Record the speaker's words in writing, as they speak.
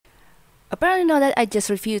Apparently, now that I just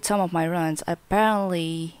reviewed some of my runs,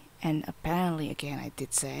 apparently again, I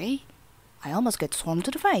did say, I almost get swarmed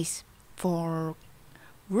to the face for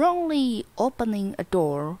wrongly opening a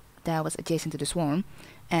door that was adjacent to the swarm,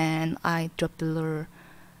 and I dropped the lure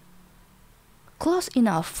close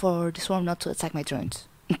enough for the swarm not to attack my drones.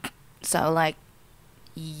 So, like,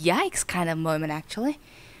 yikes kind of moment actually.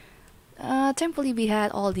 Thankfully, we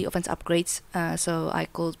had all the offense upgrades, so I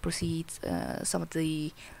could proceed some of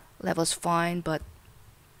the levels fine, but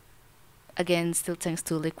again, still thanks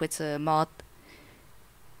to Liquid's mod,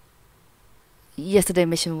 yesterday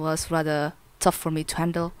mission was rather tough for me to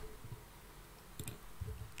handle,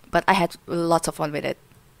 but I had lots of fun with it.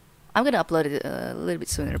 I'm gonna upload it a little bit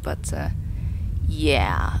sooner, but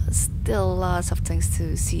yeah, still lots of things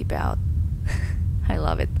to see about. I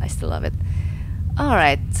love it. I still love it.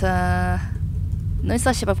 Alright, no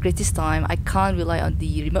installation upgrade this time. I can't rely on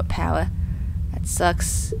the remote power. That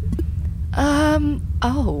sucks.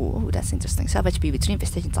 Oh, that's interesting. Salvage HP with 3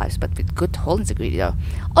 infestation types, but with good hull integrity though.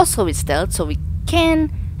 Also with stealth, so we can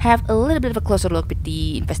have a little bit of a closer look with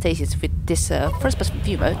the infestations with this first-person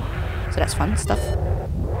view mode. So that's fun stuff.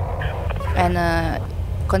 And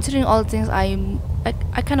considering all the things, I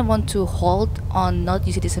kind of want to hold on not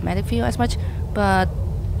using the cinematic view as much, but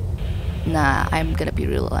nah, I'm gonna be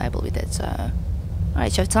real reliable with it. So,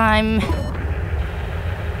 alright, show time.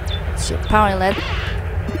 It's your power inlet.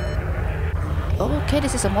 Okay,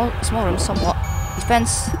 this is a small room, somewhat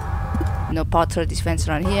defense. No power turret defense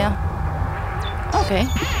around here. Okay.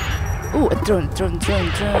 Ooh, a drone.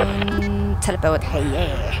 Teleport. Hey,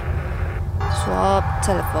 yeah. Swap,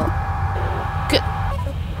 teleport. Good.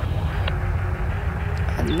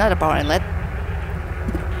 Another power inlet.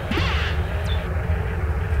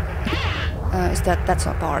 Is that's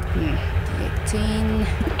not powered? D18.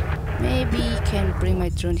 Maybe can bring my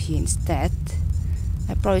drone here instead.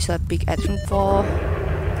 I probably still have big headroom for.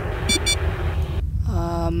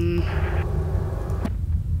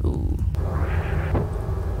 Ooh.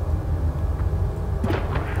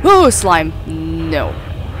 Ooh, slime. No.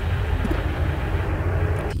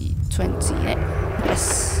 D20.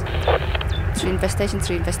 Yes. 3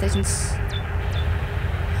 infestations.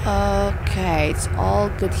 Okay, it's all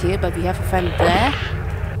good here, but we have a friend there.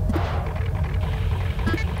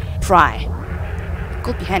 Pry.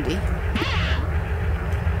 Could be handy.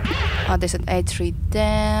 Oh, there's an A3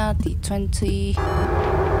 there, D20.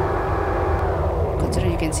 Consider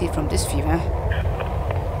you can see it from this view, huh?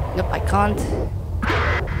 Nope, I can't.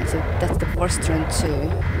 And so that's the worst turn too.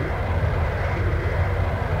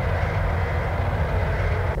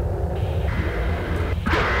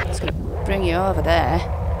 It's gonna bring you over there.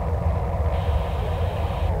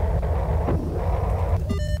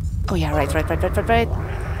 Oh yeah, right.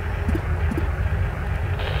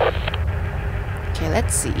 Okay,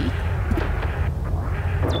 let's see.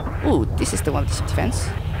 Ooh, this is the one with the defense.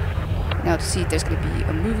 Now to see if there's gonna be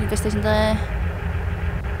a moving infestation there.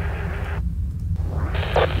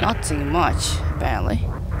 Nothing much, apparently.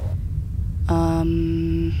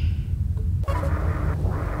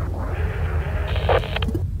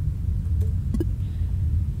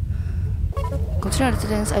 Considering the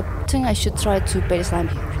things, I think I should try to bait the slime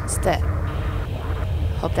here instead.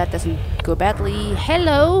 Hope that doesn't go badly.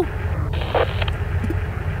 Hello!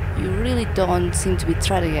 You really don't seem to be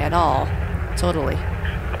threatening at all. Totally.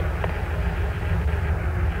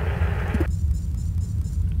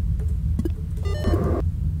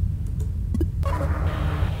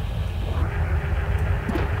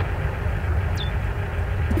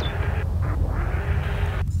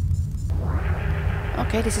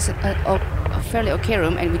 Okay, this is a fairly okay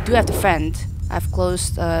room, and we do have to fend. I've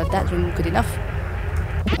closed that room good enough.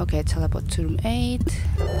 Okay, teleport to room 8.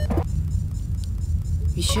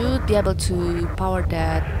 We should be able to power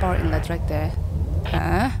that power inlet right there.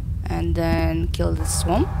 And then kill the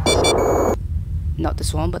swarm. Not the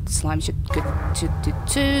swarm, but the slime should do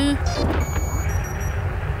 2.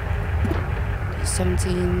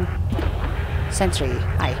 17. Sentry.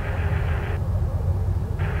 Aye.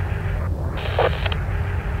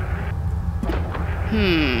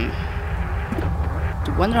 I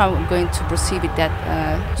wonder how I'm going to proceed with that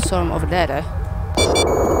swarm over there.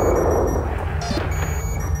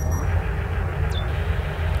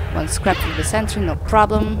 One scrap with the sentry, no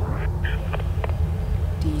problem.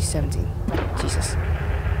 D17. Jesus.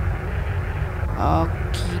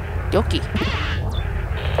 Okie dokie.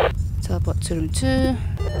 Teleport to room 2.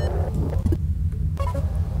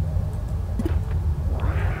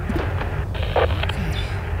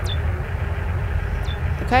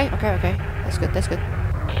 Okay. That's good.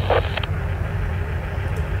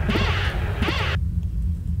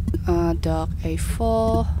 Dog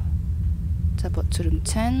A4. Teleport to room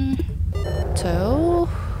 10. Toe.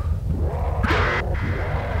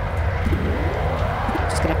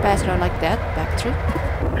 Just gonna pass around like that. Back through.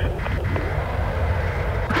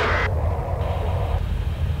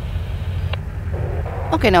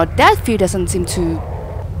 Okay, now that view doesn't seem to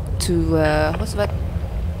what's that?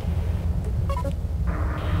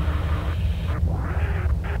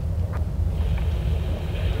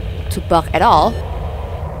 To bug at all,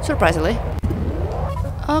 surprisingly.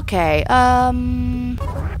 Okay,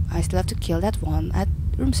 I still have to kill that one at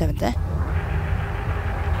room 70.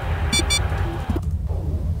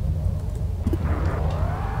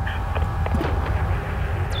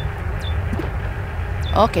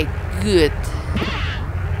 Okay, good.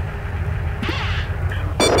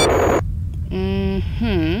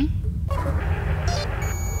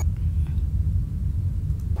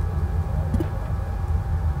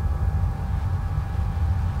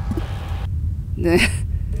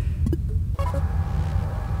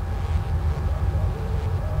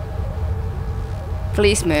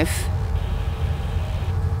 Please move.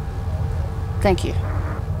 Thank you.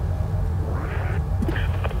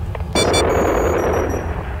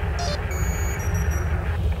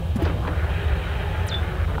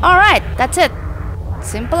 Alright, that's it.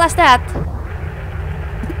 Simple as that.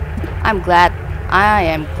 I'm glad. I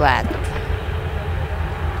am glad.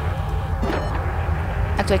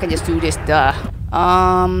 Actually, I can just do this, duh.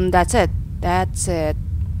 That's it. That's it.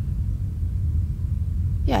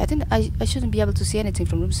 Yeah, I think I shouldn't be able to see anything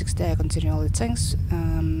from room 6 there, considering all the things.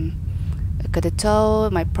 Got the toe,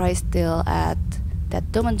 my price still at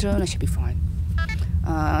that dome and drone, I should be fine.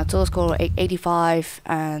 Total score 85,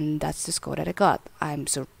 and that's the score that I got. I'm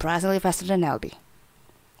surprisingly faster than LB.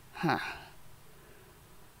 Huh.